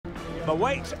The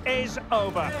wait is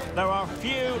over. There are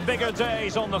few bigger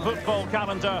days on the football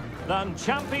calendar than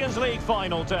Champions League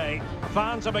final day.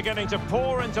 Fans are beginning to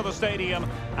pour into the stadium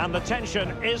and the tension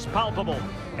is palpable.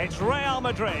 It's Real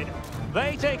Madrid.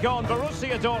 They take on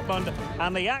Borussia Dortmund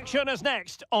and the action is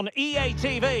next on EA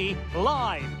TV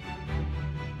Live.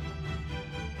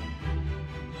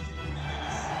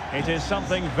 It is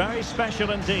something very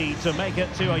special indeed to make it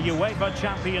to a UEFA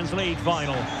Champions League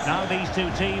final. Now these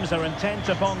two teams are intent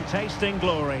upon tasting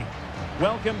glory.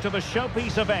 Welcome to the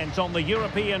showpiece event on the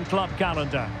European club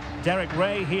calendar. Derek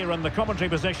Ray here in the commentary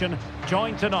position,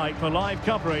 joined tonight for live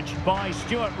coverage by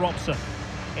Stuart Robson.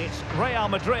 It's Real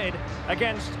Madrid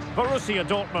against Borussia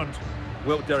Dortmund.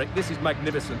 Well, Derek, this is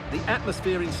magnificent. The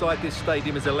atmosphere inside this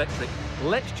stadium is electric.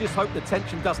 Let's just hope the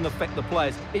tension doesn't affect the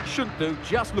players. It shouldn't do.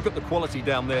 Just look at the quality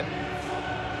down there.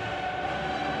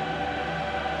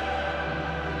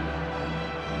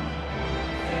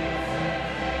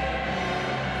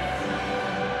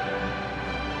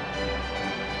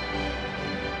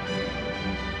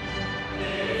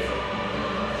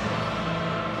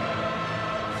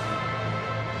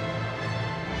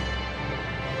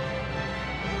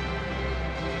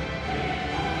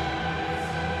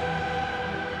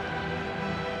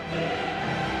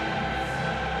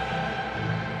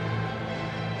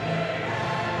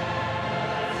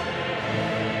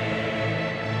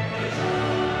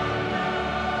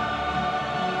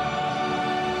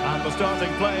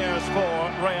 Starting players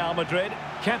for Real Madrid.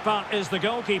 Kepa is the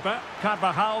goalkeeper.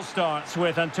 Carvajal starts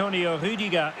with Antonio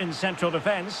Rüdiger in central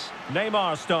defence.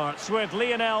 Neymar starts with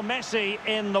Lionel Messi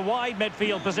in the wide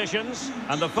midfield positions.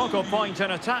 And the focal point in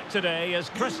attack today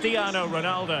is Cristiano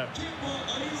Ronaldo.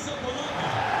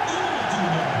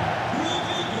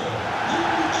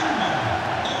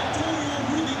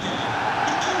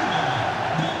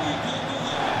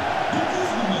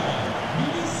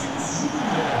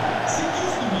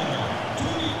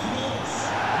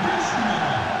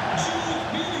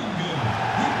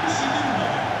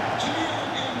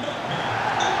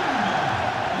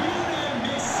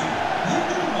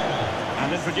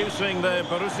 Introducing the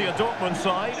Borussia Dortmund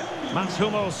side. Mats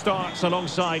Hummels starts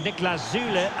alongside Niklas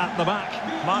Süle at the back.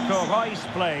 Marco Reus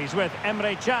plays with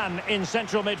Emre Can in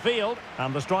central midfield.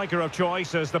 And the striker of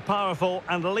choice is the powerful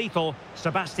and lethal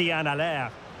Sébastien Haller.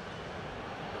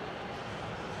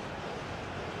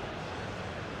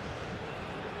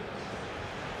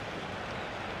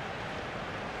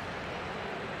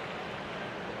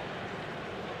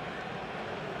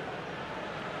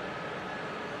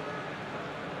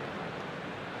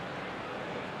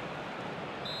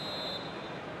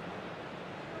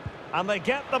 And they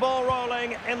get the ball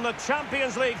rolling in the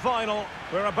Champions League final.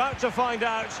 We're about to find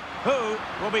out who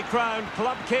will be crowned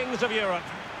Club Kings of Europe.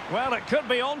 Well, it could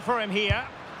be on for him here.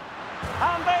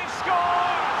 And they've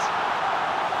scored!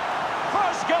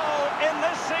 First goal in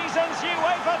this season's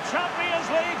UEFA Champions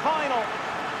League final.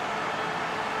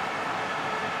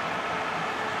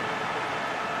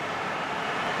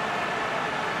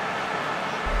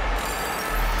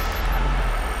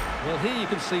 Well, here you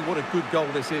can see what a good goal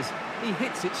this is. He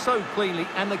hits it so cleanly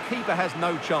and the keeper has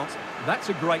no chance. That's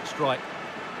a great strike.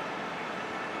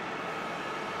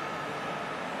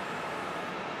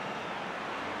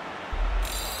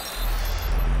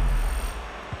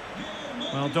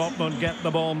 Well, Dortmund get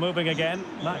the ball moving again.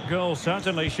 That goal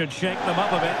certainly should shake them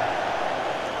up a bit.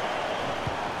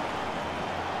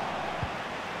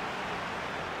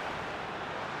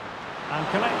 And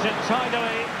collected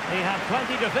tidily. He had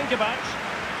plenty to think about.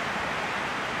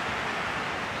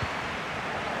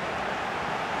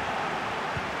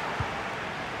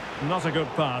 Not a good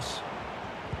pass.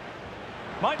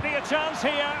 Might be a chance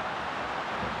here.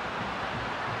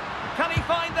 Can he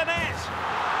find the net?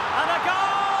 And a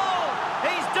goal!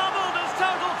 He's doubled his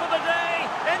total for the day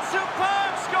in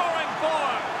superb scoring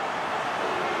form.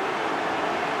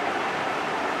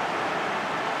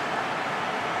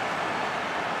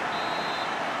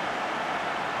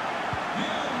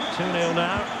 Two 0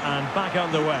 now and back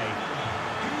underway.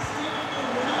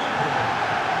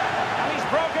 And he's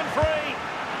broken free.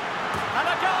 And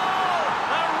a goal!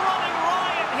 They're running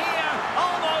riot here,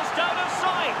 almost out of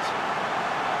sight.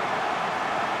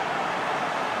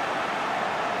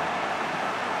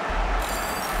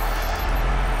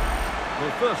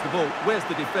 Well, first of all, where's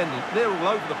the defending? They're all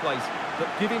over the place. But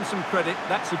give him some credit,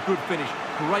 that's a good finish.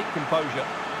 Great composure.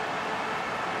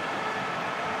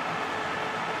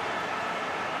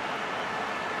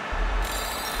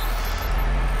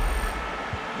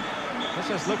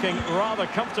 This is looking rather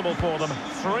comfortable for them.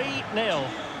 3-0. And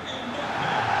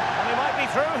he might be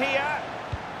through here.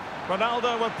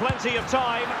 Ronaldo with plenty of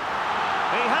time.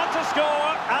 He had to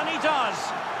score, and he does.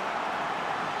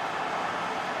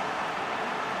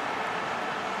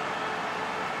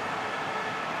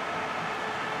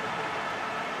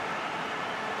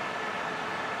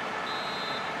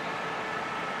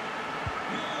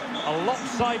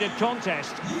 lopsided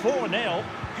contest, 4-0.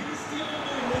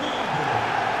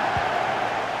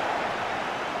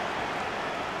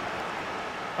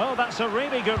 Oh, that's a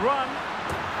really good run.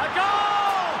 A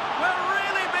goal! We're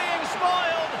really being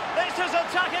spoiled. This is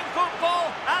attacking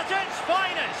football at its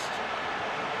finest.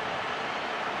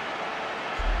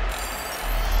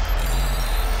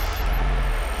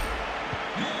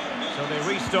 So they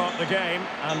restart the game,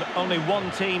 and only one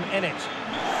team in it.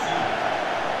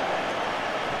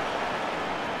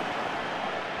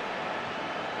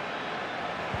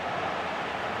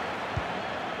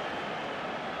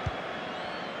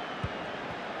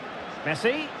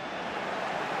 Messi.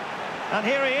 And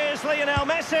here he is, Lionel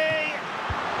Messi.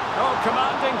 Oh,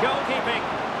 commanding goalkeeping.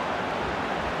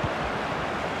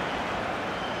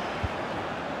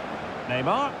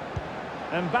 Neymar.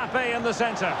 Mbappe in the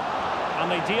centre.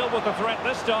 And they deal with the threat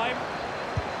this time.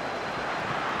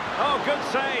 Oh, good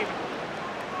save.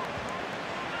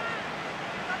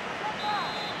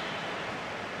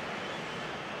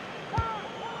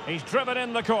 He's driven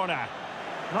in the corner.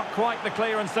 Not quite the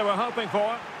clearance they were hoping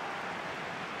for.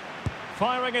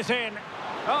 Firing it in.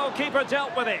 Oh, keeper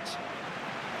dealt with it.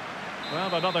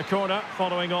 Well, another corner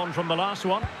following on from the last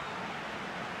one.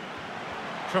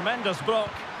 Tremendous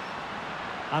block.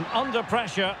 And under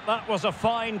pressure, that was a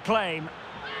fine claim.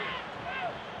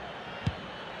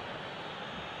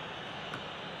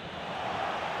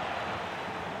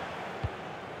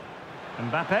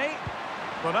 Mbappe.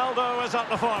 Ronaldo is at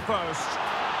the far post.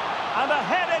 And a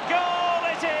headed goal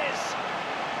it is.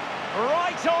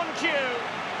 Right on cue.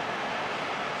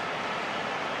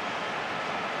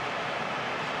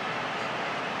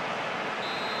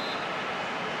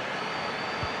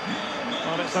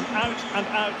 Well, it's an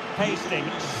out-and-out pasting,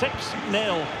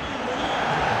 6-0.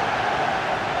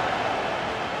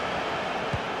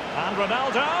 And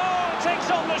Ronaldo takes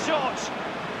on the shot.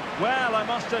 Well, I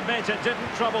must admit it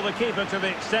didn't trouble the keeper to the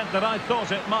extent that I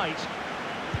thought it might.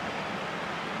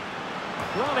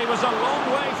 Well, he was a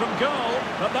long way from goal,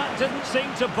 but that didn't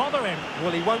seem to bother him.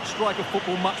 Well, he won't strike a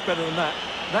football much better than that.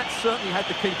 That certainly had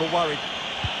the keeper worried.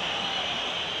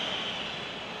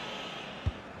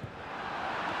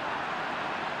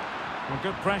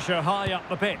 Good pressure high up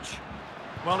the pitch.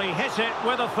 Well, he hit it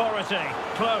with authority.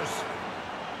 Close.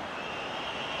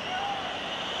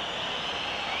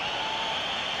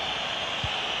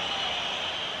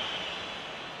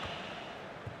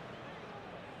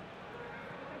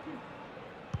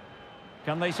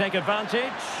 Can they take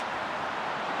advantage?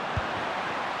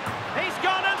 He's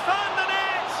gone and found the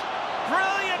net!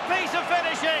 Brilliant piece of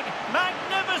finishing!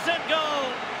 Magnificent goal!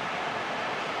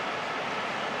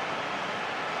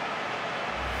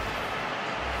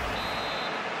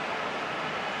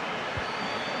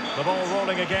 The ball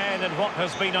rolling again in what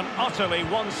has been an utterly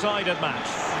one-sided match.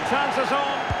 Chances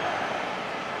on.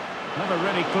 Never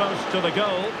really close to the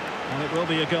goal, and it will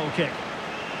be a goal kick.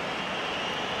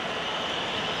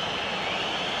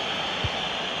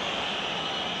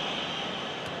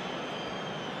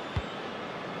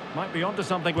 Might be onto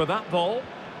something with that ball.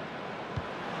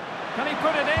 Can he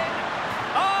put it in?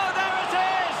 Oh, there it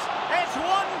is! It's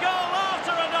one goal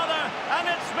after another, and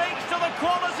it speaks to the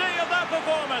quality of their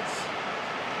performance.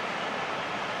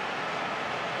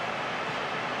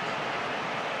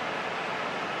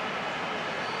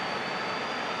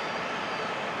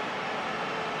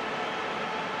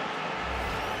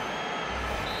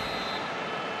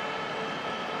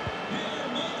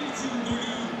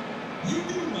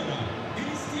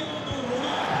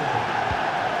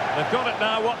 They've got it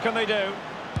now, what can they do? And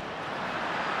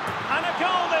a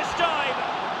goal this time!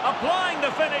 Applying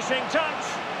the finishing touch.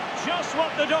 Just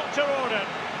what the doctor ordered.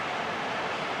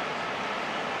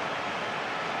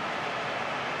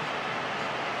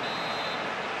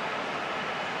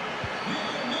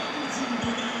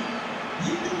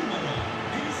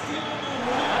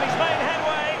 And he's made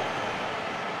headway.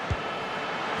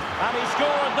 And he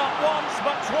scored not once,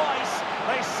 but twice.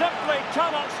 They simply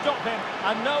cannot stop him,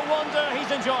 and no wonder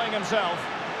he's enjoying himself.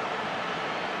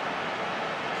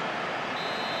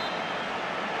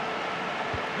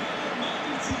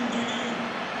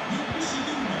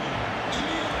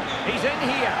 He's in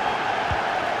here.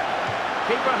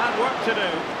 Keeper had work to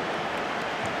do.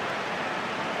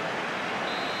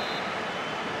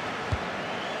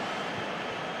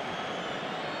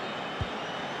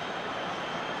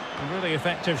 Really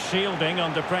effective shielding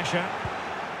under pressure.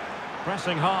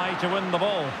 Pressing high to win the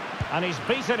ball. And he's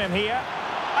beaten him here.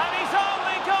 And he's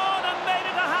only gone and made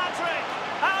it a hat-trick.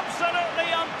 Absolutely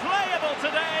unplayable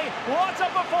today. What a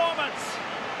performance.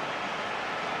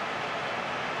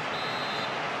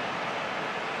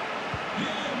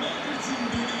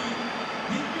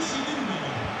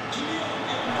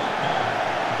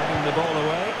 Taking the ball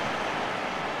away.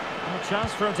 A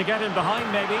chance for him to get in behind,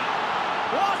 maybe.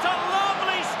 What a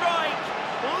lovely strike!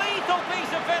 Lethal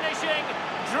piece of finishing.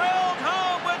 Drilled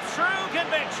home with true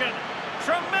conviction.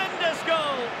 Tremendous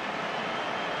goal.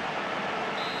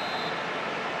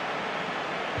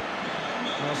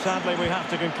 Well, sadly, we have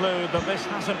to conclude that this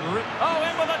hasn't... Oh,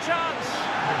 in with a chance!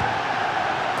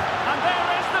 And there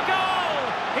is the goal!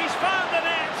 He's found the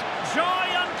net!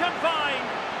 Joy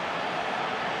unconfined!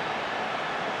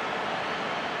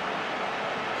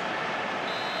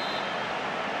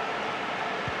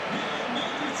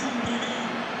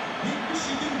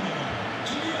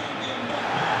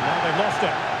 Now they've lost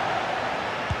it.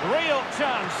 Real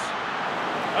chance.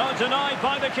 Oh, denied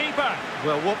by the keeper.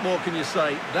 Well, what more can you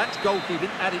say? That's goalkeeping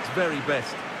at its very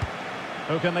best.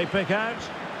 Who can they pick out?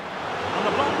 And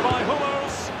the block by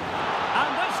Hummels.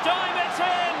 And this time it's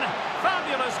in!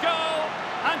 Fabulous goal!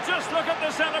 And just look at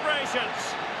the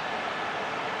celebrations.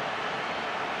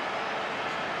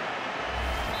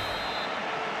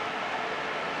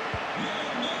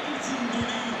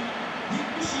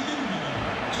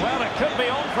 Well, it could be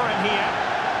on for him here.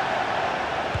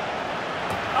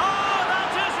 Oh,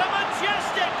 that is a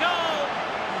majestic goal!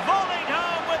 Volleyed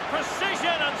home with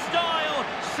precision and style.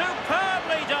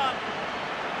 Superbly done.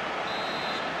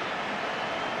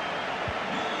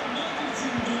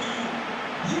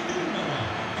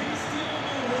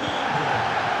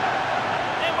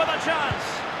 In with a chance.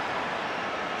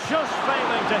 Just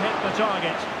failing to hit the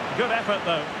target. Good effort,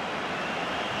 though.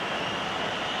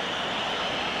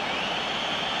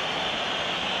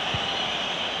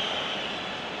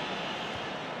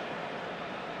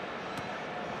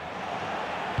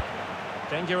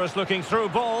 Dangerous looking through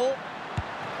ball.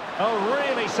 Oh,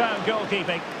 really sound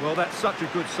goalkeeping. Well, that's such a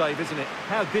good save, isn't it?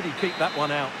 How did he keep that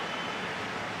one out?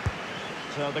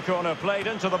 So the corner played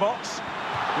into the box.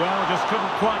 Well, just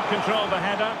couldn't quite control the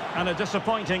header, and a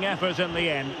disappointing effort in the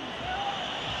end.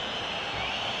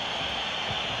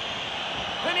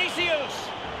 Vinicius.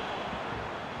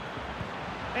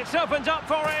 It's opened up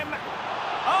for him.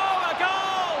 Oh, a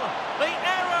goal! The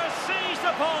error seized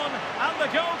upon, and the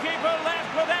goalkeeper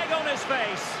left with egg on his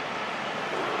face.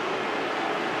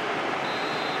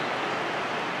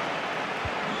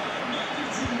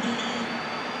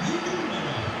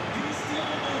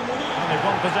 And they've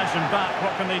won possession back.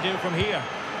 What can they do from here?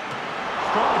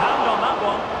 Strong hand on that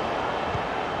one.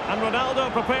 And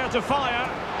Ronaldo prepared to fire.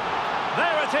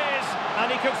 There it is,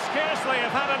 and he could scarcely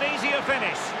have had an easier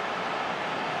finish.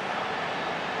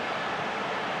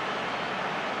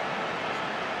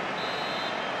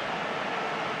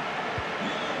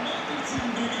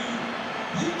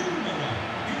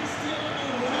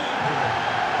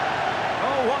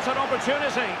 Oh, what an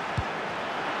opportunity.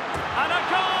 And a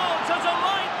goal to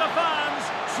delight the fans.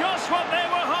 Just what they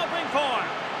were hoping for.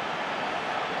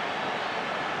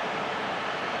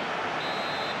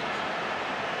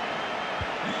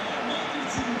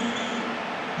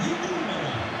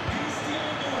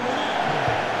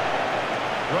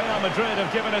 Real Madrid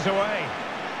have given us away.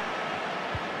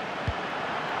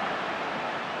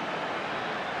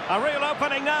 A real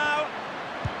opening now.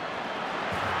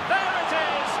 There it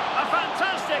is. A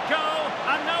fantastic goal.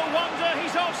 And no wonder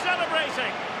he's off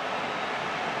celebrating.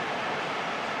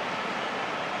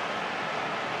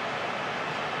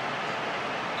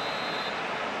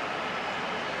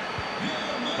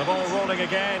 The ball rolling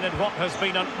again in what has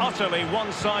been an utterly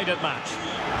one-sided match.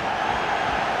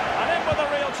 And in with a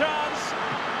real chance.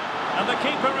 And the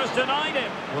keeper has denied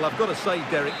him. Well, I've got to say,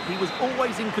 Derek, he was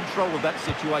always in control of that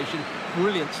situation.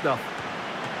 Brilliant stuff.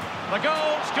 The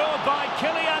goal scored by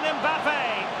Kylian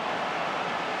Mbappe.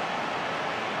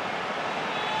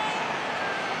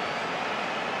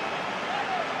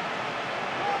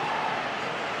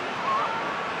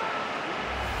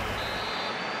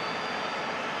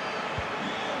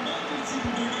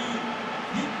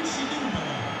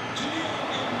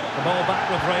 The ball back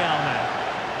with Real now.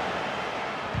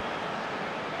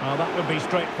 Well, that would be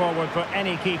straightforward for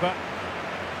any keeper.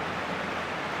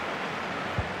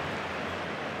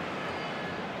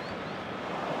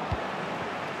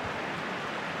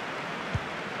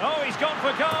 Oh, he's gone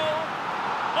for goal.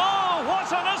 Oh, what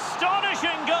an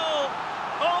astonishing goal.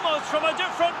 Almost from a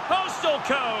different postal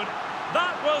code.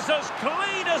 That was as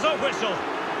clean as a whistle.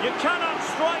 You cannot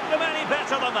strike them any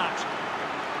better than that.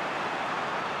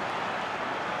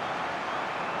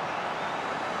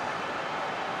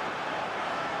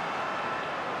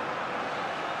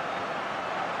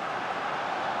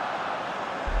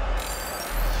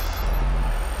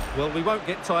 Well, we won't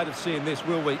get tired of seeing this,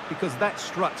 will we? Because that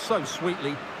struck so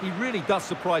sweetly. He really does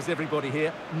surprise everybody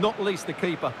here, not least the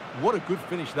keeper. What a good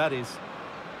finish that is.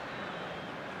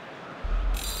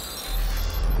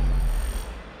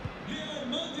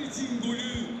 için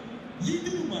golü 7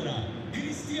 numara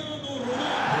Cristiano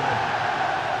Ronaldo.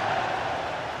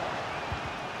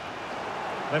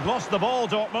 They've lost the ball,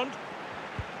 Dortmund.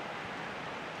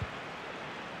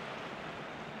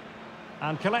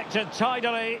 And collected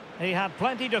tidily. He had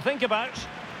plenty to think about.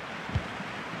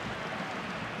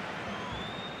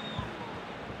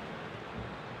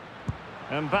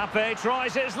 Mbappe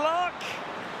tries his luck.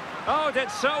 Oh, did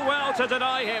so well to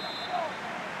deny him.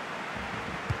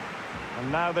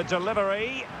 And now the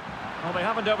delivery. Well, they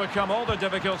haven't overcome all the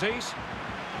difficulties.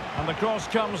 And the cross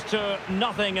comes to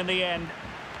nothing in the end.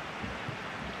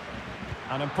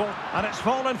 And it's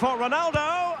fallen for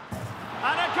Ronaldo.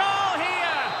 And a goal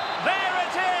here. There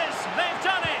it is. They've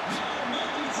done it.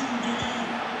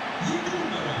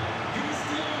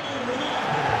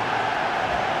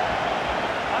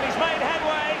 And he's made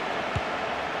headway.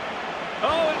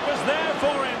 Oh, it was there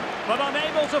for him, but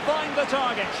unable to find the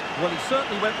target. Well, he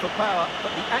certainly went for power,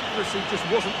 but the accuracy just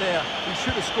wasn't there. He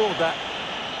should have scored that.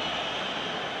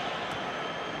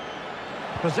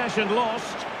 Possession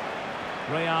lost.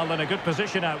 Real in a good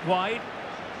position out wide.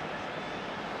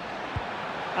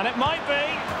 And it might be.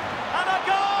 And a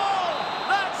goal!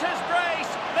 That's his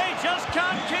brace. They just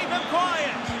can't keep him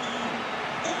quiet.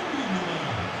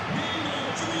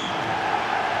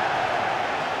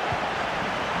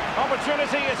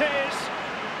 Opportunity it is.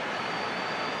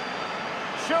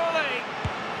 Surely.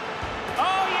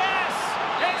 Oh, yes!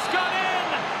 It's gone in!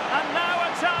 And now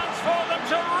a chance for them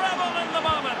to revel in the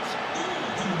moment.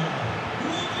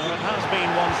 Well, it has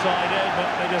been one-sided, but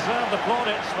they deserve the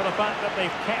plaudits for the fact that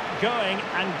they've kept going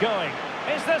and going.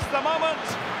 Is this the moment?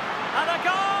 And a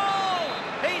goal!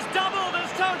 He's doubled his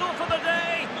total for the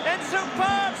day in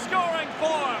superb scoring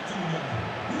form.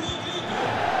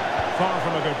 Far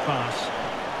from a good pass.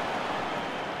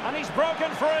 And he's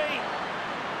broken free.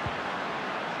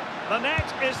 The net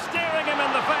is staring him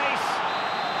in the face.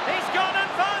 He's gone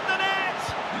and found the net.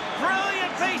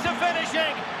 Brilliant piece of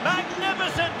finishing.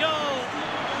 Magnificent goal.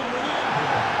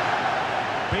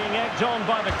 Being egged on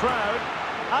by the crowd.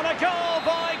 And a goal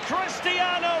by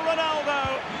Cristiano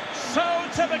Ronaldo. So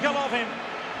typical of him.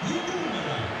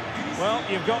 Well,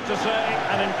 you've got to say,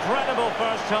 an incredible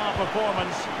first-half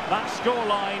performance. That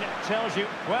scoreline tells you,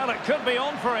 well, it could be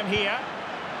on for him here.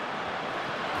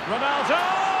 Ronaldo!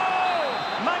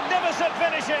 Magnificent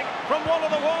finishing from one of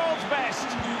the world's best.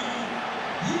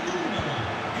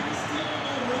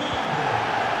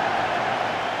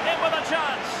 In with a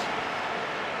chance.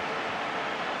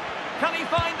 Can he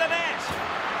find the net?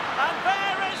 And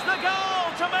there is the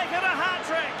goal to make it a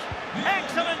hat-trick.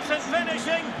 Excellence in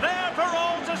finishing, there for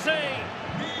all to see.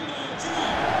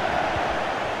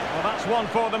 Well, that's one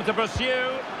for them to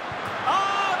pursue.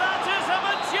 Oh, that is a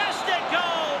majestic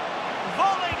goal.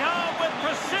 Volleyed home with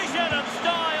precision and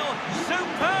style.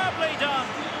 Superbly done.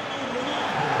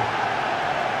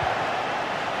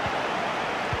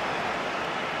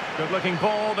 Good-looking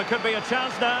ball. There could be a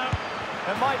chance now.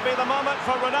 It might be the moment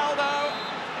for Ronaldo.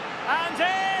 And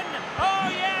in! Oh,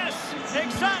 yes!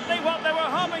 Exactly what they were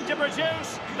hoping to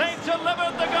produce. They've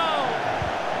delivered the goal.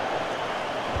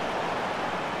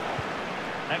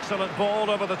 Excellent ball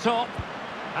over the top.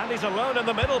 And he's alone in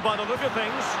the middle by the look of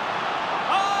things.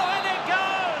 Oh, and it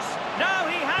goes! Now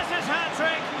he has his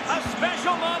hat-trick. A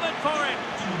special moment for him.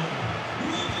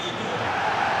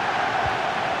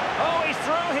 Oh, he's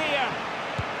through here.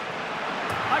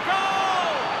 A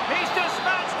goal! He's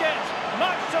dispatched it,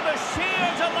 much to the sheer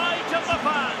delight of the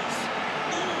fans.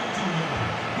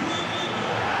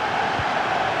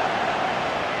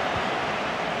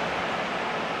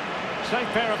 Safe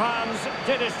pair of hands,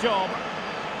 did his job.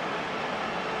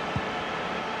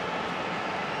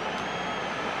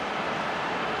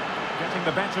 Getting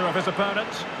the better of his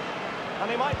opponent.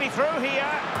 And he might be through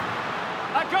here.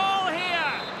 A goal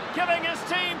here, giving his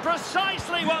team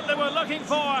precisely what they were looking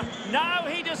for. Now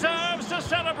he deserves to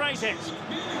celebrate it.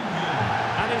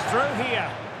 And he's through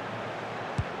here.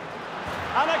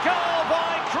 And a goal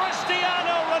by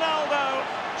Cristiano Ronaldo.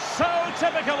 So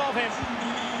typical of him.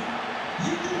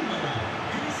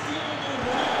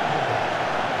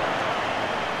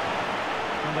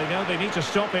 And they know they need to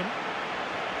stop him.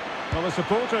 Well, the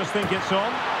supporters think it's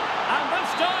on. And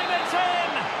this time it's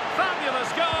in.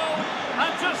 Fabulous goal.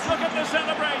 And just look at the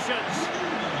celebrations.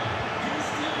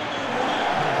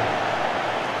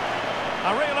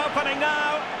 A real opening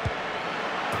now.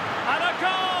 And a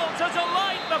goal to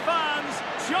delight the fans.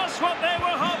 Just what they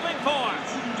were hoping for.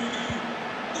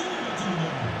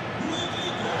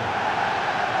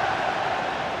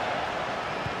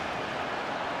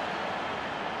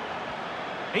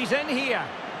 He's in here.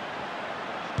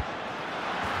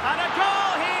 And a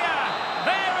goal here.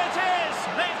 There it is.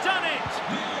 They've done it.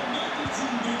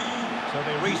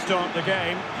 start the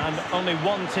game, and only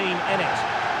one team in it.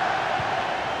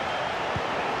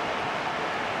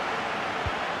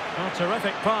 A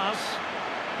terrific pass.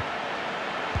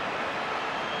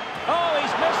 Oh,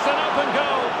 he's missed an open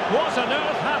goal. What on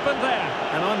earth happened there?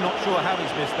 And I'm not sure how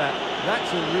he's missed that.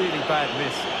 That's a really bad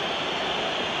miss.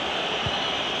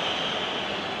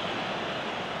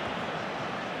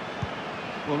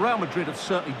 Well, Real Madrid have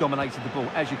certainly dominated the ball,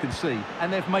 as you can see,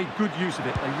 and they've made good use of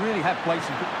it. They really have played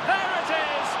some good... There it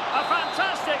is! A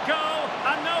fantastic goal,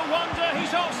 and no wonder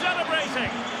he's off celebrating.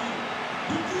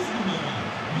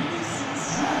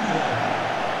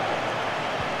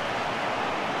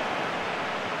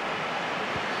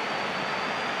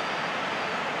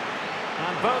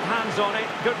 And both hands on it.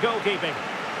 Good goalkeeping.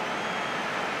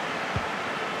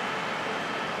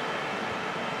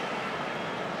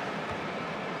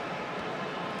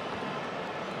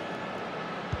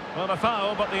 Well, a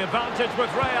foul, but the advantage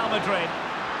with Real Madrid.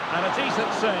 And a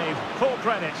decent save. Full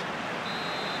credit.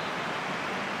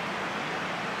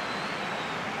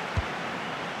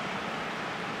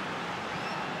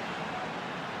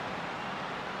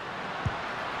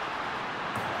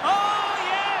 Oh,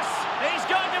 yes! He's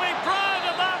going to be proud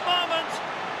of that moment.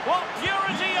 What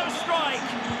purity of strike.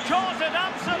 Caught it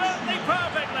absolutely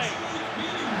perfectly.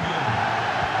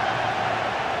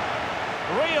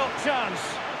 Real chance.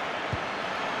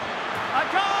 A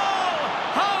goal!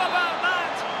 How about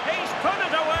that? He's put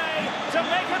it away to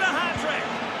make it a hat-trick.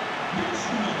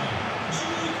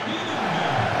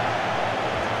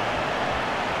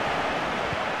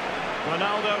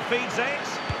 Ronaldo feeds it.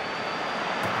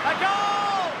 A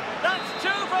goal! That's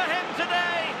two for him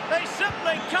today. They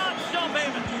simply can't stop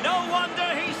him. No wonder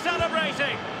he's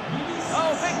celebrating.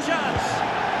 Oh, big chance.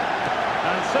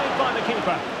 And saved by the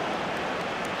keeper.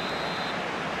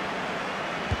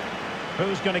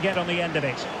 Who's going to get on the end of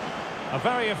it? A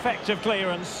very effective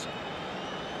clearance.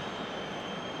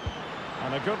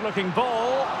 And a good-looking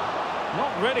ball.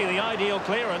 Not really the ideal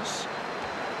clearance.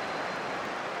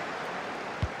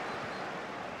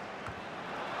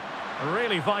 A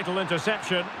really vital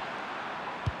interception.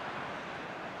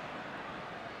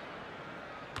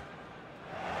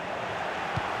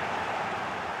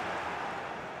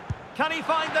 Can he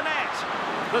find the net?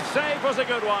 The save was a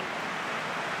good one.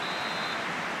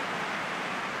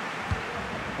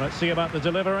 Let's see about the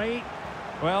delivery.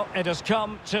 Well, it has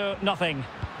come to nothing.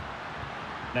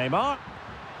 Neymar.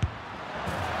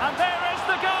 And there is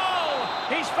the goal!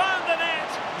 He's found the net.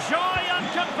 Joy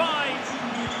unconfined.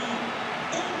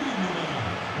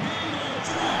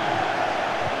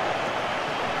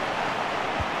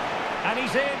 And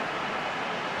he's in.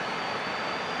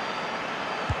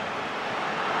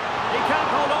 He can't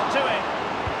hold on to it.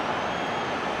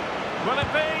 Will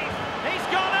it be? He's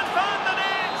gone and found the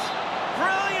net!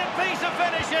 Brilliant piece of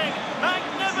finishing.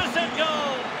 Magnificent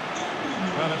goal.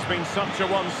 Well, it's been such a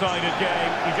one-sided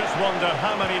game. You just wonder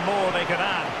how many more they could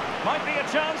add. Might be a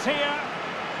chance here.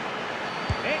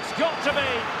 It's got to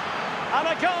be. And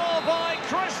a goal by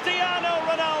Cristiano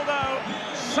Ronaldo.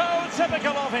 So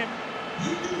typical of him.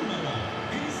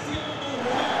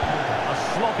 A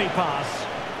sloppy pass.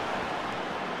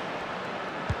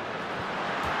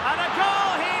 And a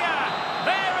goal here.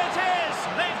 There it is.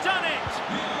 They've done it.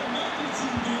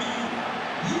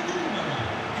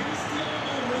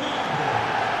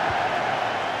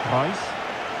 Rice.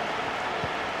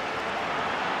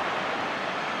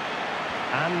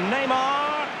 And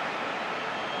Neymar.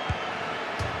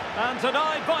 And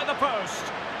denied by the post.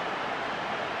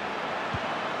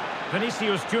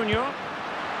 Vinicius Junior.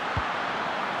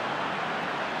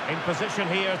 In position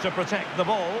here to protect the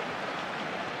ball.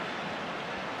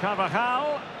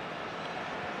 Carvajal.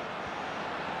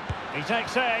 He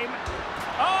takes aim.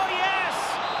 Oh, yes!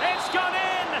 It's gone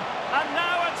in! And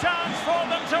now a chance for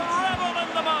them to revel in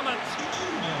the moment.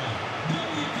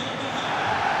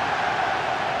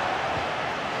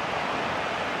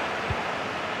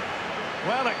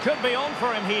 Well, it could be on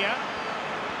for him here.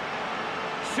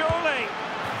 Surely.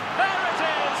 There it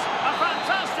is! A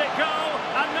fantastic goal,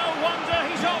 and no wonder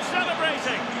he's off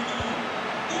celebrating.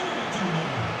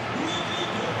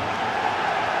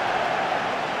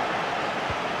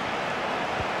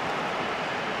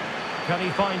 Can he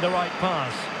find the right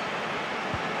pass?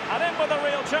 And in with a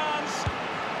real chance.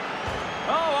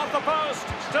 Oh, off the post,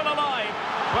 still alive.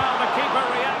 Well, the keeper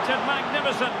reacted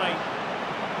magnificently.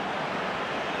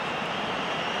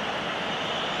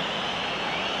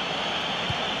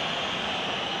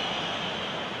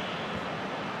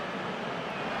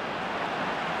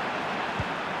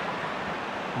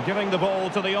 Giving the ball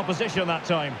to the opposition that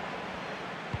time.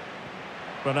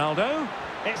 Ronaldo.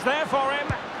 It's there for him.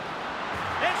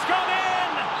 It's gone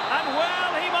in! And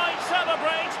well, he might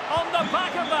celebrate. the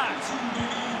back of that.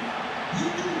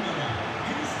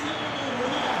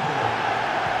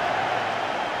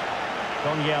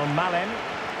 Malen.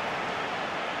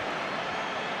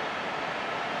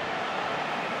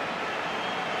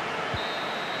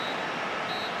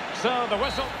 So the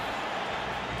whistle.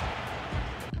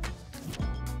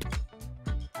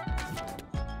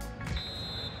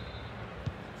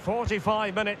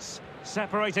 "45 minutes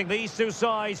separating these two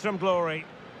sides from glory.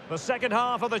 The second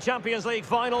half of the Champions League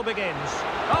final begins.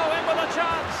 Oh, in with a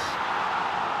chance.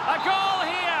 A goal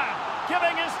here,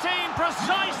 giving his team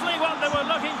precisely what they were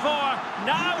looking for.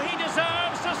 Now he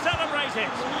deserves to celebrate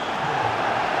it.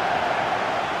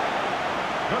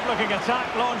 Good-looking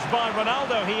attack launched by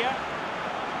Ronaldo here.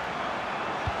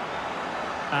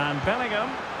 And Bellingham.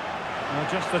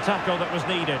 Well, just the tackle that was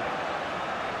needed.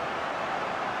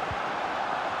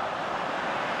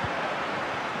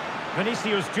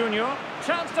 Vinicius Junior,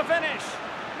 chance to finish.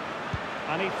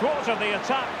 And he thwarted the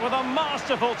attack with a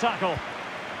masterful tackle.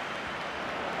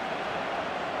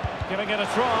 Giving it a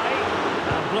try,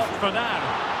 and blocked for now.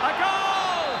 A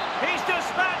goal! He's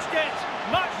dispatched it,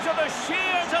 much to the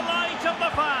sheer delight of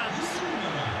the fans.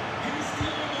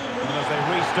 And as they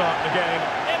restart the game.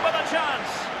 In with a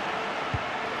chance.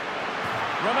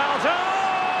 Ronaldo!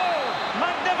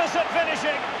 Magnificent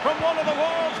finishing from one of the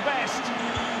world's best.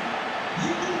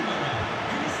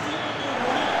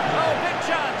 Oh, big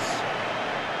chance.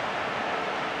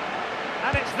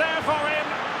 And it's there for him.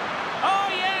 Oh,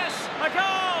 yes, a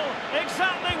goal.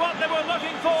 Exactly what they were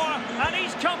looking for, and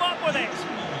he's come up with it.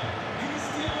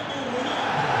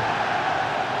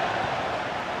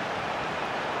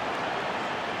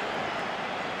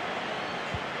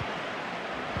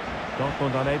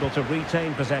 Dortmund unable to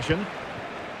retain possession.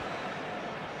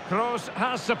 Kroos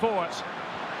has support.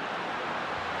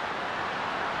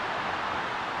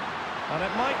 And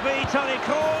it might be Toni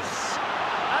Kroos.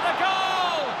 And a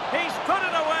goal! He's put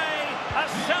it away. A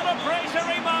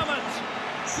celebratory moment.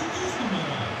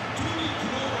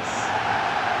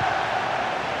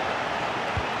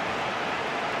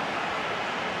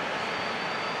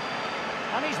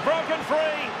 And he's broken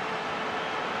free.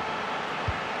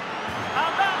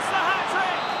 And that's the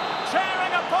hat-trick.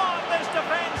 Tearing apart this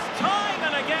defence time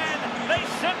and again. They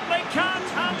simply can't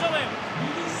handle him.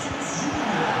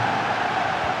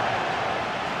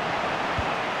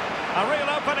 A real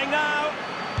opening now.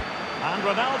 And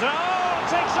Ronaldo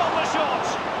takes on the shot.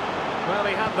 Well,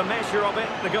 he had the measure of it,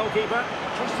 the goalkeeper.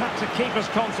 Just had to keep his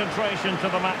concentration to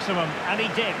the maximum, and he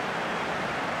did.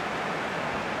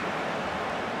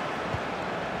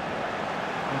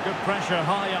 And good pressure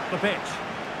high up the pitch.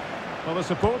 Well, the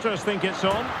supporters think it's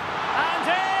on. And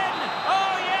in!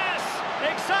 Oh, yes!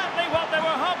 Exactly what they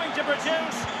were hoping to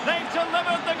produce. They've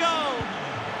delivered the goal.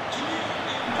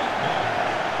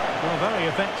 Well, very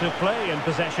effective play in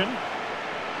possession.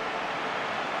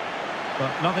 But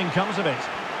nothing comes of it.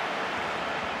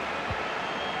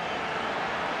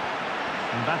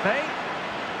 Mbappe.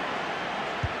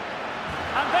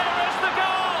 And there is the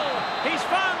goal! He's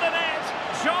found the net.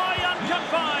 Joy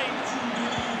unconfined.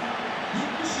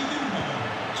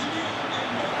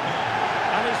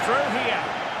 And he's through here.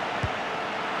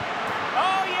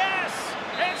 Oh, yes!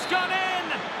 It's gone in!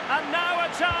 And now a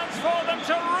chance for them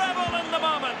to revel in the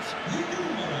moment.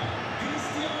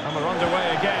 And we're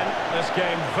underway again. This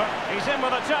game, he's in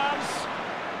with a chance.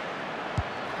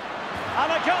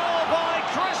 And a goal by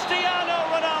Cristiano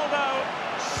Ronaldo.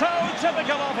 So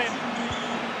typical of him.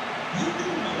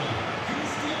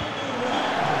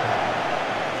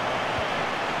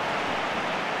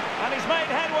 And he's made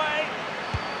headway.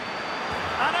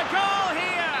 And a goal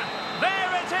here.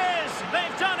 There it is.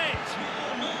 They've done it.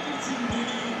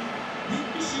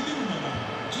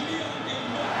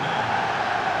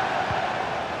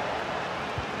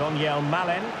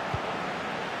 Malen.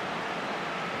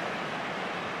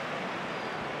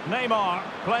 Neymar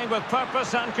playing with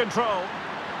purpose and control.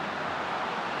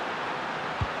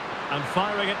 And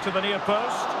firing it to the near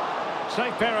post.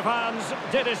 Safe pair of hands,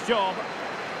 did his job.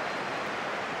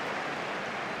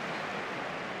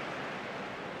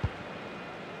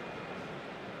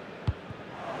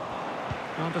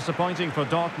 Not disappointing for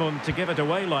Dortmund to give it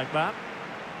away like that.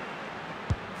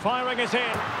 Firing it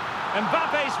in.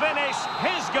 Mbappe's finish,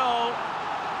 his goal.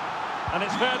 And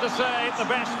it's fair to say the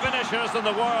best finishers in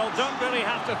the world don't really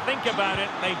have to think about it.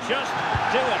 They just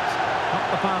do it. Not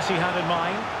the pass he had in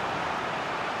mind.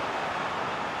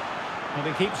 And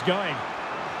he keeps going.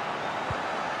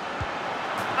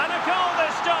 And a goal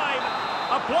this time.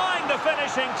 Applying the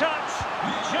finishing touch.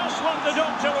 Just what the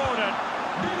doctor ordered.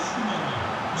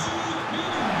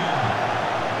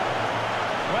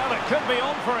 Well, it could be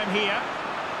on for him here.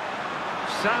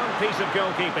 Sound piece of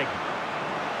goalkeeping.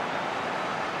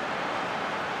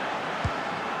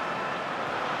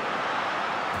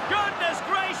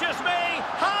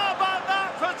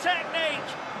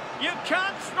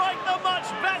 can't strike them much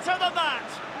better than that.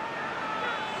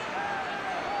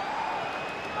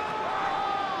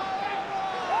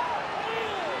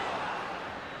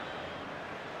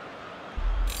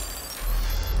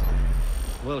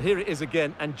 Well, here it is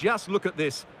again, and just look at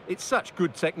this. It's such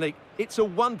good technique. It's a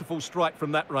wonderful strike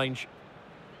from that range.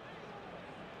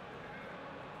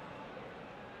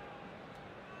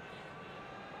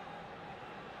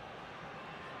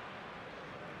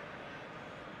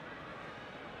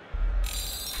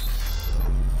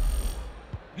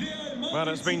 Well,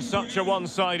 it's been such a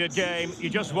one-sided game. You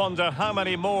just wonder how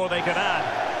many more they could add.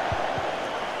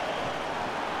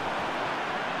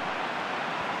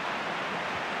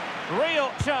 Real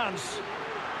chance.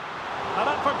 And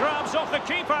up for grabs off the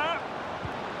keeper.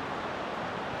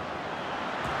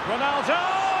 Ronaldo!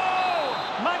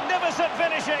 Magnificent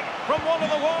finishing from one of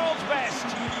the world's best.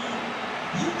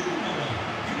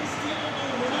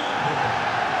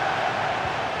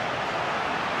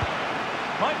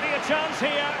 Might be a chance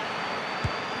here.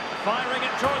 Firing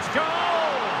it towards goal.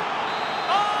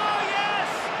 Oh, yes!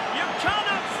 You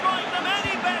cannot strike them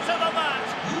any better than that.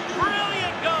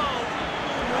 Brilliant goal.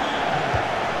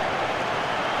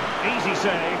 Easy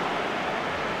save.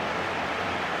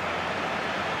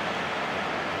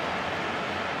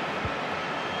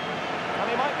 And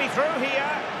he might be through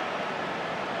here.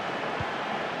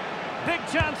 Big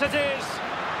chance it is.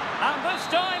 And this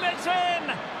time it's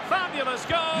in. Fabulous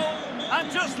goal.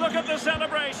 And just look at the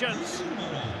celebrations.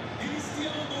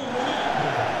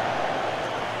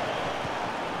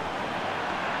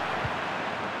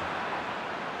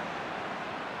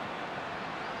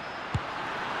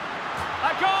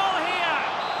 A goal here,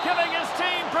 giving his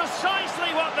team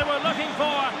precisely what they were looking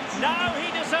for. Now he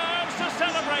deserves to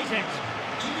celebrate it.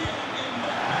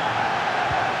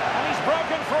 And he's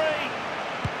broken free.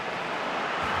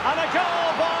 And a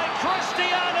goal by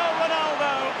Cristiano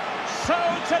Ronaldo. So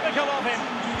typical of him.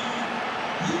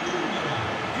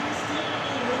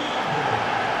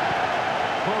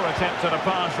 Poor attempt at a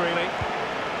pass, really.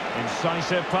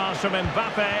 Incisive pass from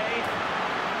Mbappe.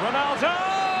 Ronaldo!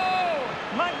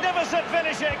 Magnificent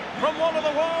finishing from one of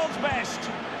the world's best.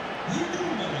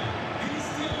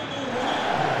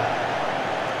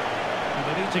 And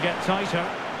they need to get tighter.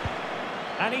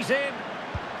 And he's in.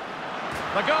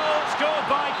 The goal scored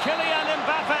by Kylian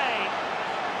Mbappe.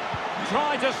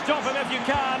 Try to stop him if you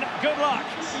can. Good luck.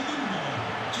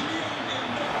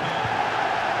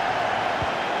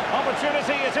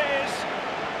 Opportunity it is.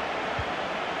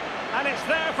 And it's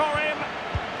there for him.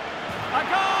 A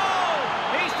goal!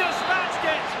 He's dispatched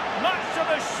it, much to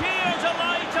the sheer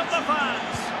delight of the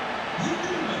fans.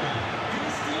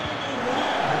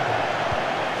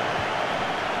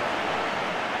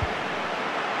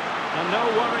 And no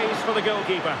worries for the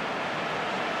goalkeeper.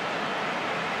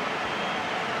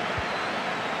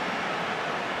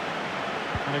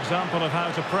 An example of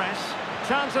how to press.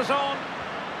 Chances on.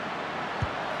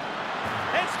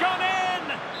 It's gone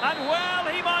in! And well,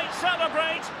 he might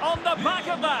celebrate on the back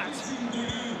of that.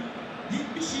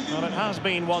 Well, it has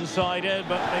been one-sided,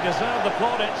 but they deserve the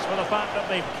plaudits for the fact that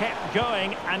they've kept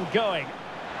going and going.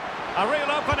 A real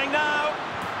opening now.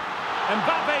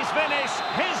 Mbappe's finish,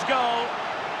 his goal.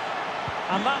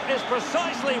 And that is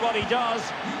precisely what he does.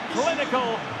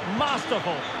 Clinical,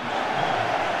 masterful.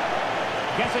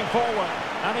 Getting forward,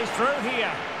 and he's through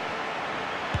here.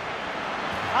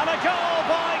 And a goal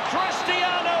by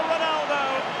Cristiano Ronaldo.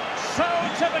 So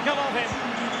typical of him.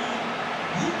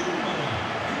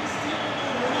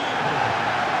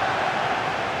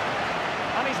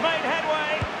 And he's made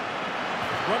headway.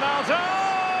 Ronaldo!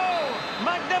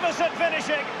 Magnificent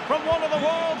finishing from one of the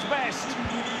world's best.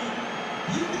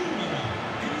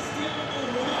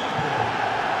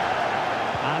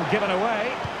 And given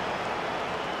away.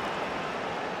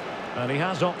 And he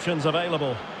has options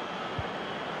available.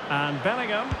 And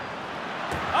Bellingham.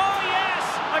 Oh, yes!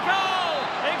 A goal!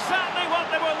 Exactly what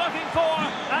they were looking for.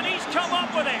 And he's come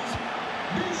up with it.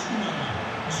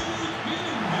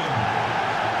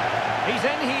 He's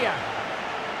in here.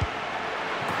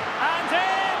 And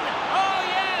in! Oh,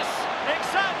 yes!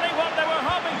 Exactly what they were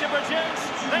hoping to produce.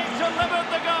 They've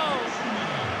delivered the goal.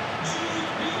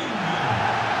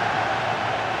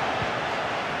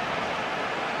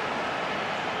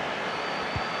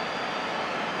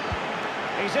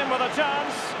 He's in with a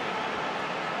chance.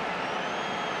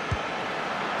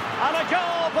 And a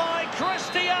goal by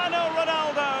Cristiano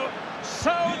Ronaldo.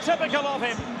 So typical of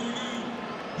him.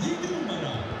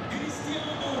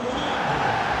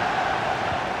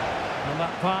 And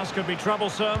that pass could be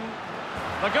troublesome.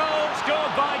 The goal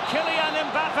scored by Kylian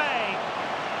Mbappe.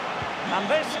 And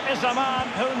this is a man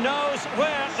who knows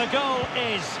where the goal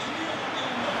is.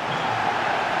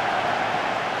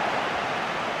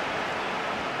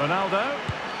 Ronaldo.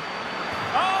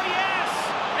 Oh, yes!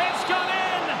 It's gone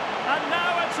in! And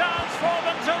now a chance for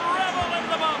them to revel in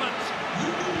the moment.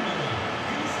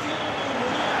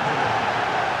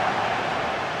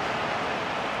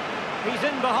 He's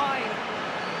in behind.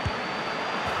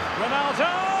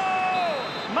 Ronaldo!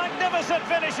 Magnificent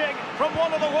finishing from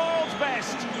one of the world's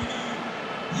best.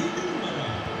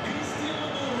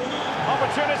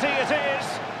 Opportunity it is.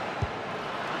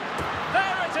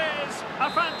 There it is! A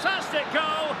fantastic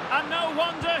goal, and no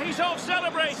wonder he's off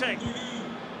celebrating.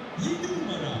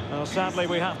 Well, sadly,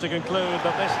 we have to conclude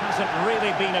that this hasn't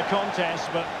really been a contest,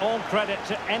 but all credit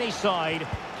to any side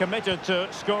committed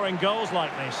to scoring goals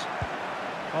like this.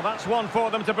 Well, that's one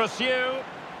for them to pursue.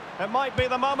 It might be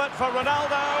the moment for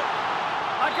Ronaldo.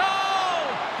 A goal!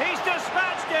 He's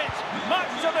dispatched it, much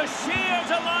to the sheer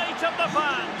delight of the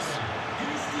fans.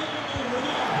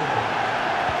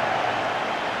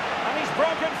 And he's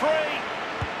broken free.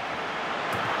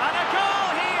 And a goal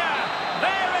here!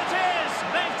 There it is!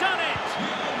 They've done it!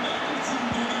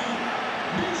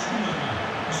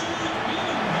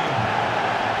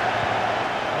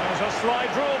 There's a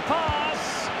slide rule pass.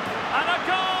 And a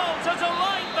goal to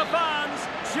delight the fans!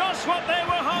 Just what they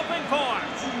were hoping for!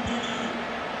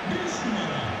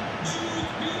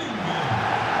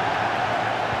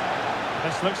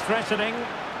 This looks threatening.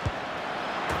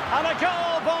 And a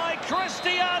goal by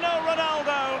Cristiano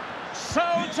Ronaldo. So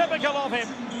typical of him.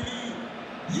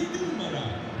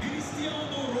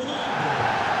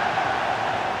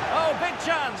 Oh, big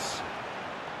chance!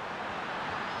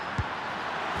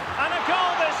 And a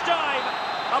goal this time!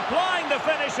 Applying the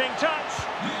finishing touch.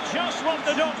 Just what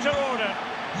the doctor ordered.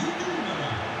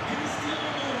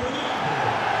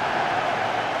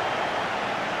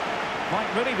 Might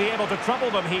really be able to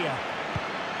trouble them here.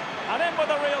 And in with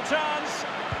a real chance.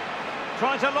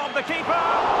 Trying to lob the keeper.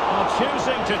 Well,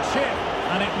 choosing to chip,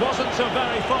 and it wasn't so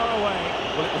very far away.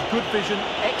 Well, it was good vision,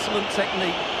 excellent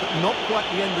technique, but not quite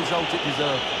the end result it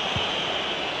deserved.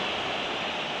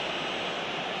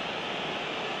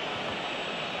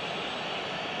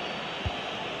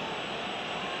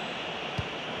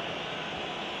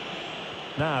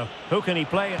 Now, who can he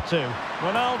play it to?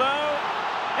 Ronaldo.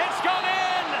 It's gone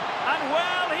in! And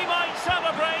well, he might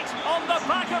celebrate on the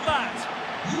back of that.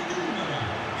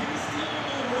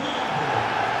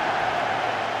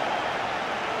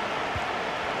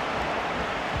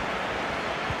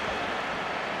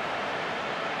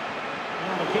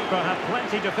 Well, the keeper had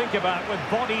plenty to think about with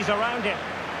bodies around him.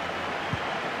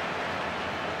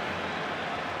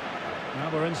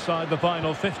 Now we're inside the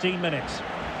final 15 minutes.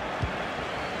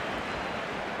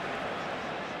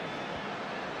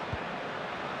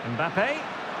 Mbappe.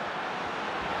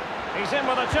 He's in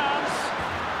with a chance.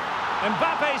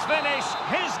 Mbappe's finish,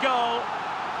 his goal.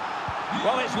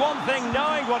 Well, it's one thing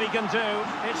knowing what he can do.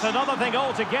 It's another thing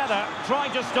altogether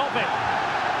trying to stop it.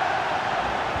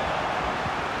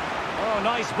 Oh,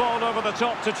 nice ball over the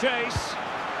top to chase.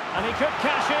 And he could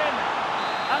cash in.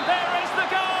 And there is the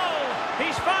goal!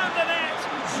 He's found the net.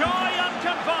 Joy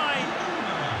unconfined.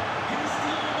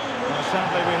 Well,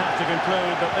 sadly, we have to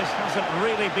conclude that this hasn't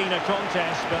really been a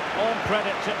contest, but all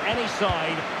credit to any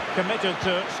side committed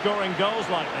to scoring goals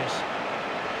like this.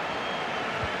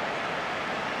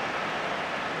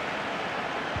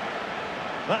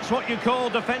 That's what you call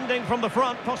defending from the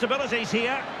front. Possibilities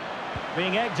here.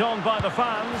 Being egged on by the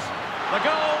fans. The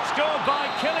goal scored by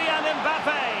Kylian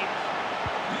Mbappe.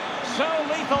 So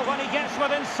lethal when he gets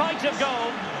within sight of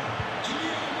goal.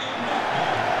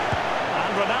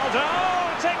 And Ronaldo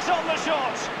takes on the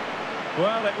shot.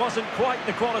 Well, it wasn't quite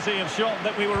the quality of shot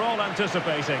that we were all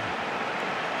anticipating.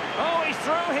 Oh, he's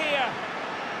through here.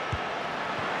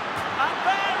 And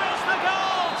there is the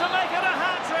goal to make it a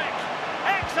hat-trick.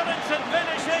 Excellence in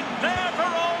finishing, there for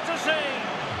all to see.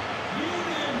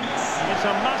 It's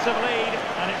a massive lead,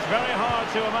 and it's very hard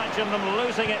to imagine them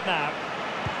losing it now.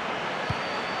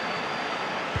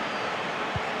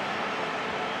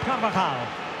 Carvajal.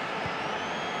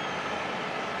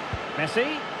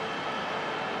 Messi.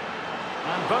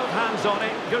 And both hands on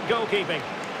it. Good goalkeeping.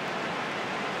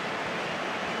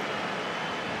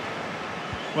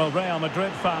 Well, Real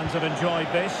Madrid fans have enjoyed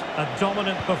this. A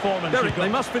dominant performance. Derek, they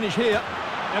must finish here.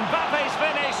 Mbappe's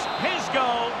finish, his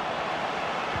goal.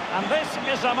 And this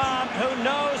is a man who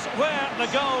knows where the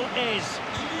goal is.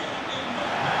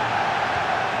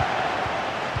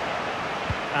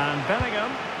 And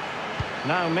Bellingham.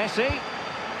 Now Messi.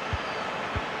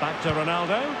 Back to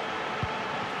Ronaldo.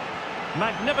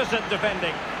 Magnificent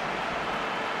defending.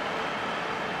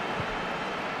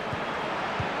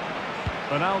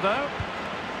 Ronaldo.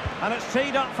 And it's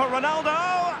teed up for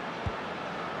Ronaldo.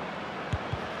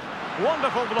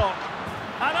 Wonderful block.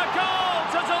 And a goal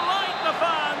to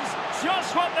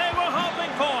Just what they were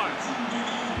hoping for.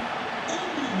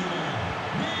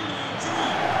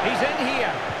 He's in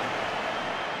here.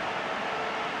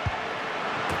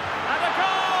 And a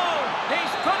goal!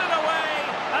 He's put it away.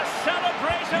 A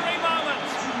celebratory moment.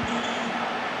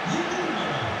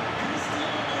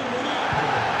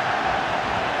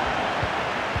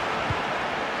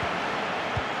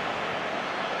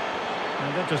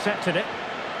 And intercepted it.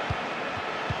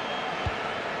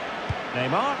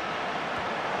 Neymar.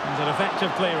 And an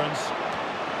effective clearance.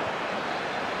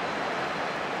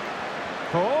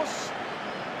 Course.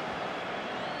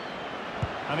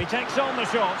 And he takes on the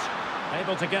shot.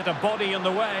 Able to get a body in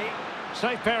the way.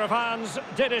 Safe pair of hands,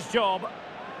 did his job.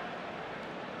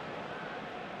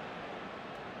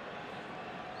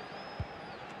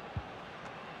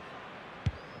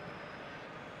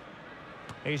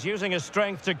 He's using his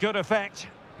strength to good effect.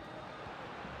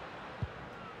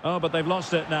 Oh, but they've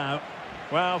lost it now.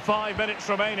 Well, 5 minutes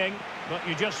remaining, but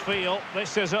you just feel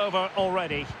this is over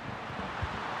already.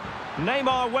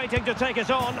 Neymar waiting to take it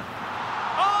on.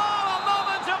 Oh, a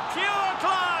moment of pure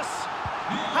class!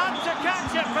 Had to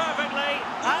catch it perfectly,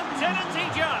 and didn't he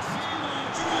just?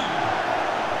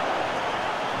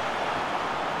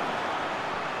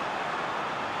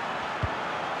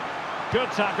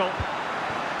 Good tackle.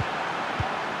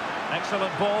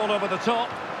 Excellent ball over the top.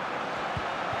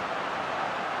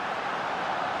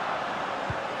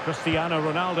 Cristiano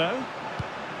Ronaldo.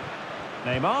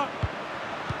 Neymar.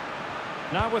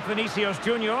 Now with Vinicius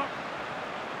Junior.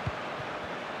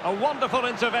 A wonderful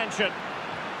intervention.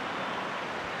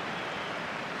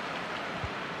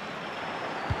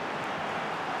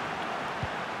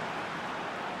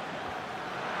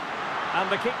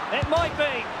 And the kick, it might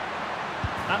be.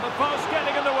 And the post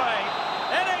getting in the way.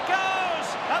 In it goes!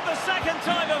 At the second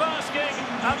time of asking,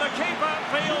 and the keeper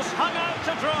feels hung out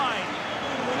to dry.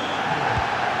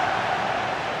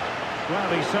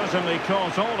 Well, he certainly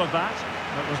caused all of that,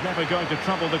 but was never going to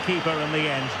trouble the keeper in the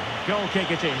end. Goal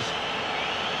kick it is.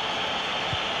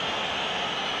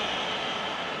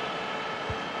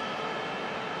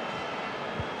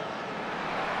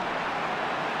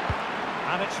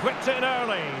 And it's whipped in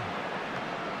early.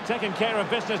 Taking care of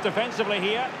business defensively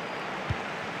here.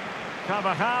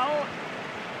 Carvajal.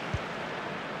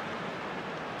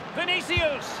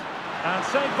 Vinicius. And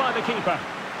saved by the keeper.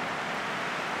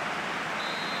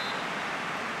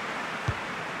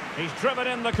 He's driven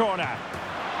in the corner.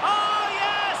 Oh,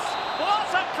 yes!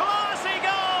 What a classy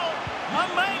goal!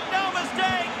 And make no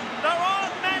mistake, there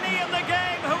aren't many in the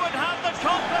game who would have the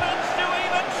confidence to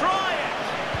even try it.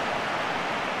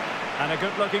 And a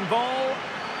good-looking ball.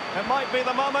 It might be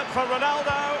the moment for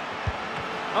Ronaldo.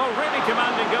 Oh, really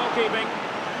commanding goalkeeping.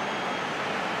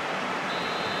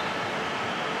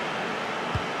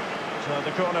 So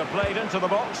the corner played into the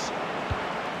box.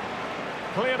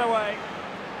 Cleared away.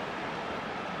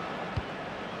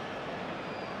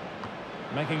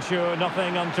 Making sure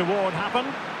nothing untoward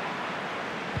happened.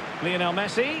 Lionel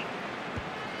Messi.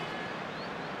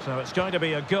 So it's going to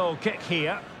be a goal kick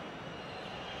here.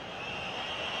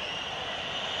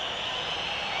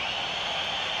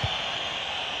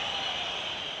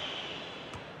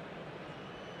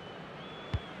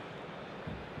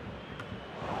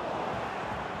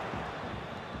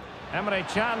 Emre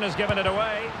Can has given it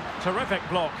away. Terrific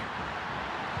block.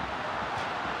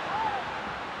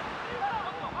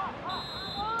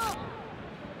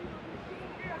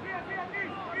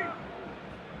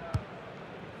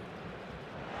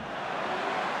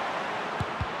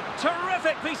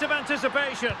 Terrific piece of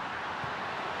anticipation.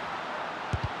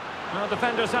 Well,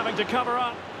 defenders having to cover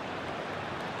up.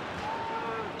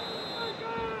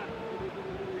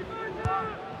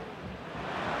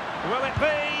 Will it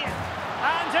be?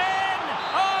 And in!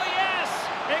 Oh, yes!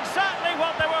 Exactly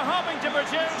what they were hoping to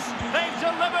produce. They've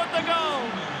delivered the goal.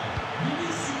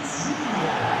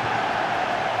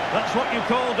 That's what you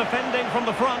call defending from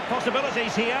the front.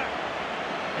 Possibilities here.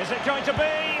 Is it going to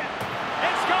be?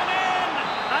 It's gone in!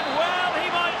 And well,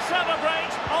 he might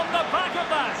celebrate on the back of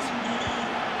that.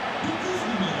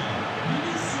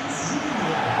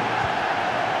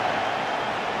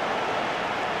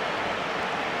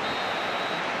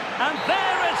 And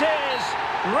there it is!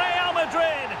 Real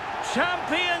Madrid,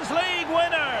 Champions League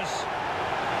winners!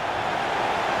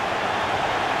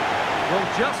 Well,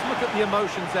 just look at the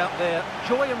emotions out there.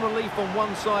 Joy and relief on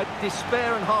one side,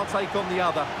 despair and heartache on the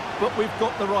other. But we've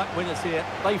got the right winners here.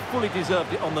 They fully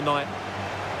deserved it on the night.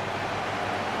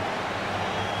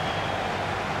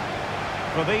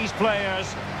 For these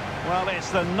players, well, it's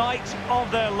the night of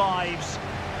their lives.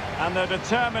 And they're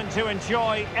determined to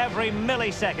enjoy every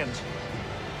millisecond.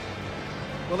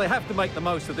 Well, they have to make the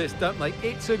most of this, don't they?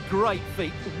 It's a great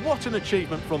feat. What an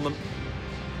achievement from them.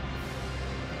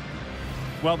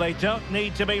 Well, they don't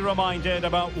need to be reminded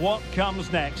about what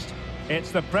comes next.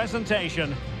 It's the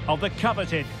presentation of the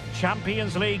coveted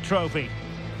Champions League trophy.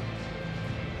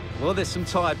 Well, there's some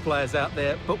tired players out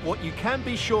there, but what you can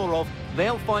be sure of,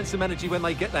 they'll find some energy when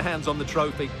they get their hands on the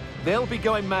trophy. They'll be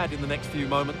going mad in the next few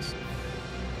moments.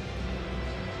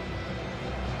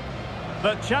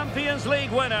 The Champions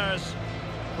League winners,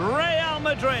 Real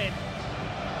Madrid.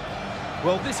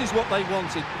 Well, this is what they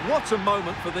wanted. What a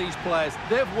moment for these players.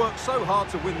 They've worked so hard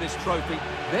to win this trophy.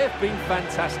 They've been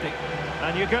fantastic.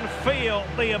 And you can feel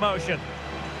the emotion.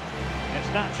 It's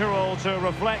natural to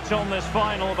reflect on this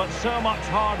final, but so much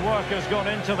hard work has gone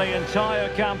into the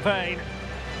entire campaign.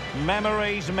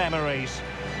 Memories, memories.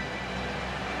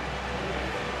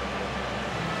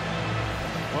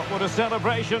 What would a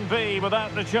celebration be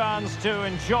without the chance to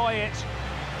enjoy it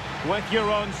with your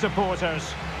own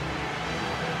supporters?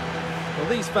 Well,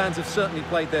 these fans have certainly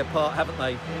played their part, haven't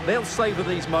they? They'll savour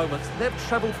these moments. They've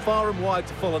travelled far and wide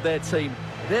to follow their team.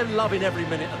 They're loving every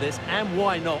minute of this, and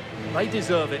why not? They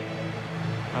deserve it.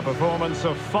 A performance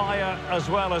of fire as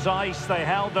well as ice. They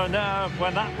held their nerve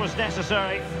when that was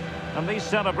necessary. And these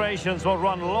celebrations will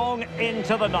run long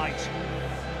into the night.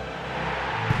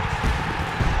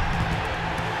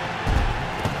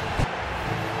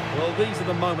 Well, these are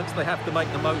the moments they have to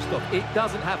make the most of. It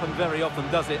doesn't happen very often,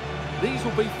 does it? These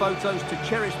will be photos to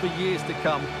cherish for years to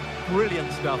come.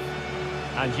 Brilliant stuff.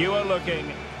 And you are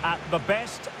looking at the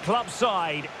best club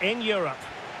side in Europe.